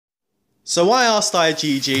So I asked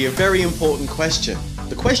IGG a very important question.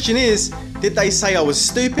 The question is, did they say I was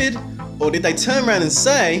stupid, or did they turn around and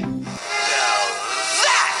say, Now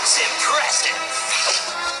that's impressive!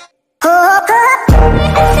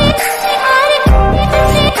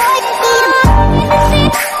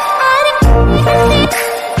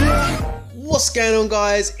 What's going on,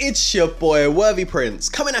 guys? It's your boy Worthy Prince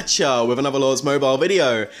coming at ya with another Lord's Mobile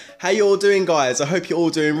video. How you all doing, guys? I hope you're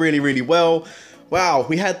all doing really well. Wow,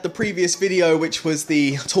 we had the previous video, which was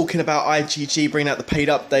the talking about IGG bringing out the paid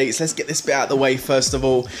updates. Let's get this bit out of the way first of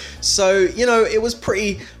all. So, you know, it was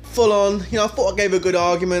pretty full on. You know, I thought I gave a good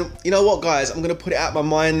argument. You know what, guys? I'm gonna put it out of my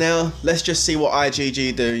mind now. Let's just see what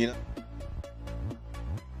IGG do, you know.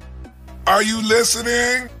 Are you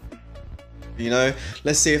listening? You know,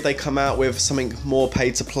 let's see if they come out with something more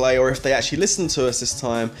paid to play, or if they actually listen to us this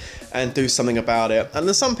time and do something about it. And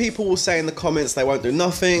then some people will say in the comments they won't do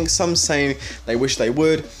nothing, some saying they wish they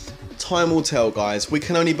would. Time will tell, guys. We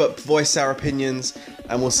can only but voice our opinions,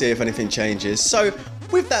 and we'll see if anything changes. So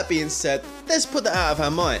with that being said, let's put that out of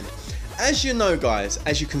our mind. As you know, guys,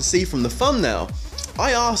 as you can see from the thumbnail,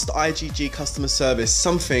 I asked IGG customer service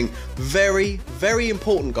something very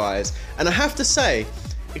important, guys, and I have to say,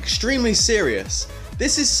 extremely serious.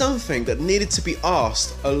 This is something that needed to be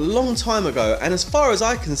asked a long time ago, and as far as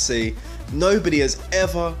I can see, nobody has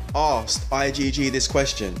ever asked IGG this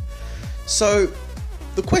question. So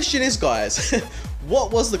the question is, guys,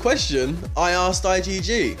 what was the question I asked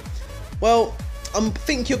IGG? Well, I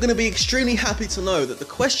think you're going to be extremely happy to know that the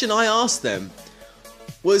question I asked them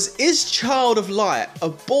was, is Child of Light a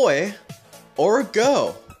boy or a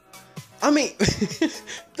girl? I mean,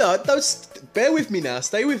 no, don't, bear with me now,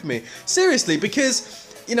 stay with me. Seriously,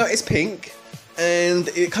 because, you know, it's pink and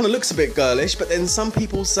it kind of looks a bit girlish, but then some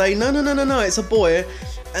people say, no, it's a boy.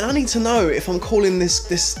 And I need to know if I'm calling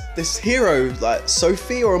this hero like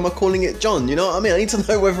Sophie, or am I calling it John? You know what I mean? I need to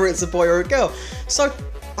know whether it's a boy or a girl. So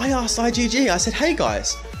I asked IGG, I said, hey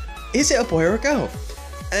guys, is it a boy or a girl?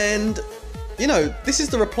 And you know, this is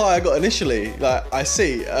the reply I got initially. Like, I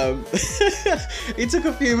see. It took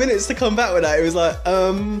a few minutes to come back with that. It was like,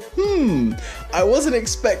 I wasn't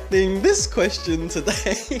expecting this question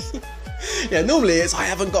today. Yeah, normally it's, I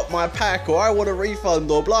haven't got my pack, or I want a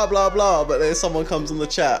refund, or blah blah blah, but then someone comes on the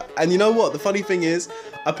chat. And you know what? The funny thing is,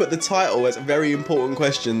 I put the title as a very important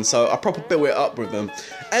question, so I proper built it up with them.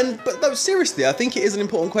 But no, seriously, I think it is an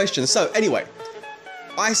important question. So anyway,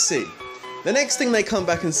 I see. The next thing they come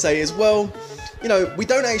back and say is, well, you know, we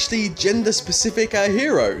don't actually gender specific our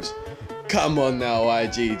heroes. Come on now,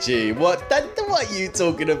 IGG. What are you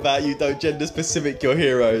talking about? You don't gender specific your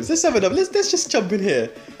heroes. Let's have it up. Let's just jump in here.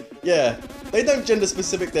 Yeah, they don't gender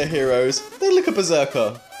specific their heroes. They look a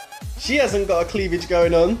berserker. She hasn't got a cleavage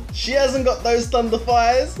going on. She hasn't got those thunder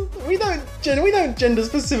fires. We don't gender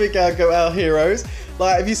specific our heroes.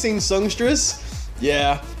 Like, have you seen Songstress?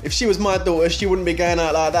 Yeah, if she was my daughter, she wouldn't be going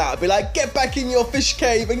out like that. I'd be like, get back in your fish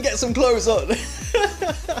cave and get some clothes on.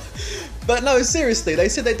 But no, seriously, they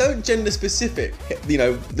said they don't gender specific, you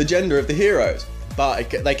know, the gender of the heroes.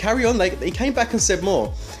 But they carry on, they came back and said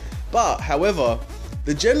more. But, however,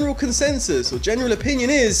 the general consensus or general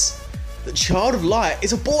opinion is that Child of Light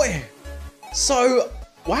is a boy. So,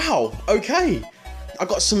 wow, okay. I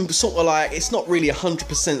got some sort of like, it's not really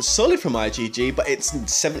 100% solid from IGG, but it's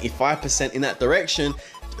 75% in that direction.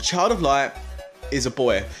 Child of Light is a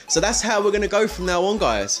boy. So that's how we're gonna go from now on,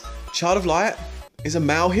 guys. Child of Light is a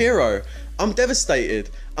male hero. I'm devastated.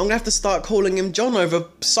 I'm gonna have to start calling him John over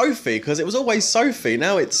Sophie, because it was always Sophie.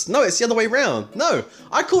 Now it's the other way around. No,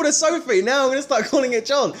 I called her Sophie. Now I'm gonna start calling it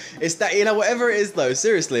John. It's that, you know, whatever it is though,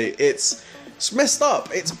 seriously, it's messed up.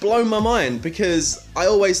 It's blown my mind, because I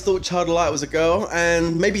always thought Child of Light was a girl,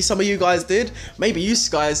 and maybe some of you guys did. Maybe you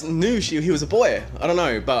guys knew he was a boy. I don't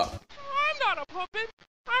know, but I'm not a puppet.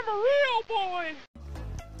 I'm a real boy.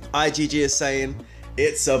 IGG is saying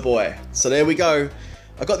it's a boy. So there we go.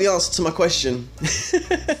 I got the answer to my question.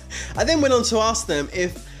 I then went on to ask them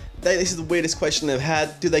if this is the weirdest question they've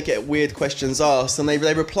had. Do they get weird questions asked? And they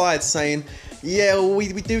replied saying, yeah, well,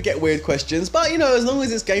 we do get weird questions, but you know, as long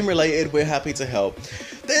as it's game related, we're happy to help.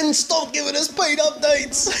 Then stop giving us paid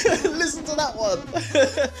updates. Listen to that one.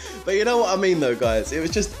 But you know what I mean though, guys. It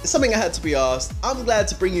was just something I had to be asked. I'm glad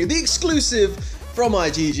to bring you the exclusive from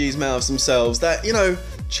IGG's mouths themselves that, you know,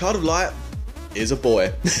 Child of Light is a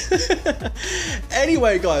boy.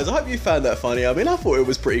 Anyway, guys, I hope you found that funny. I mean, I thought it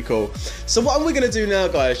was pretty cool. So what we're going to do now,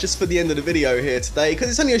 guys, just for the end of the video here today, because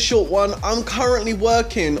it's only a short one, I'm currently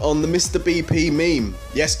working on the Mr. BP meme.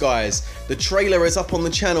 Yes, guys, the trailer is up on the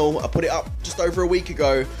channel. I put it up just over a week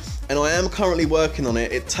ago, and I am currently working on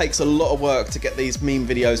it. It takes a lot of work to get these meme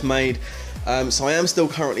videos made. So I am still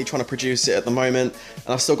currently trying to produce it at the moment,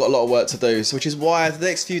 and I've still got a lot of work to do. So which is why the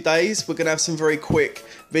next few days we're gonna have some very quick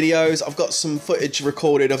videos. I've got some footage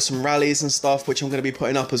recorded of some rallies and stuff, which I'm going to be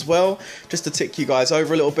putting up as well, just to tick you guys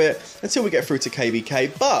over a little bit until we get through to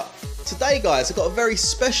KVK. But today, guys, I've got a very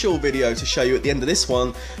special video to show you at the end of this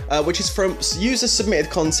one, which is from user submitted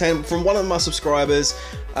content from one of my subscribers.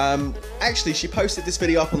 Actually, she posted this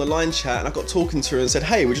video up on the line chat, and I got talking to her and said,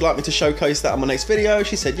 hey, would you like me to showcase that on my next video?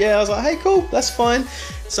 She said, yeah. I was like, hey, cool, that's fine.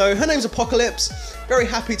 So her name's Apocolypse. Very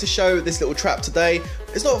happy to show this little trap today.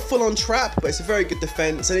 It's not a full-on trap, but it's a very good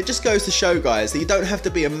defense, and it just goes to show, guys, that you don't have to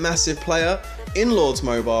be a massive player in Lords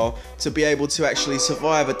Mobile to be able to actually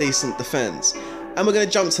survive a decent defense. And we're going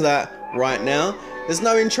to jump to that right now. There's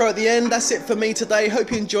no intro at the end. That's it for me today.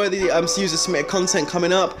 Hope you enjoy the user submitted content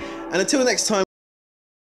coming up, and until next time.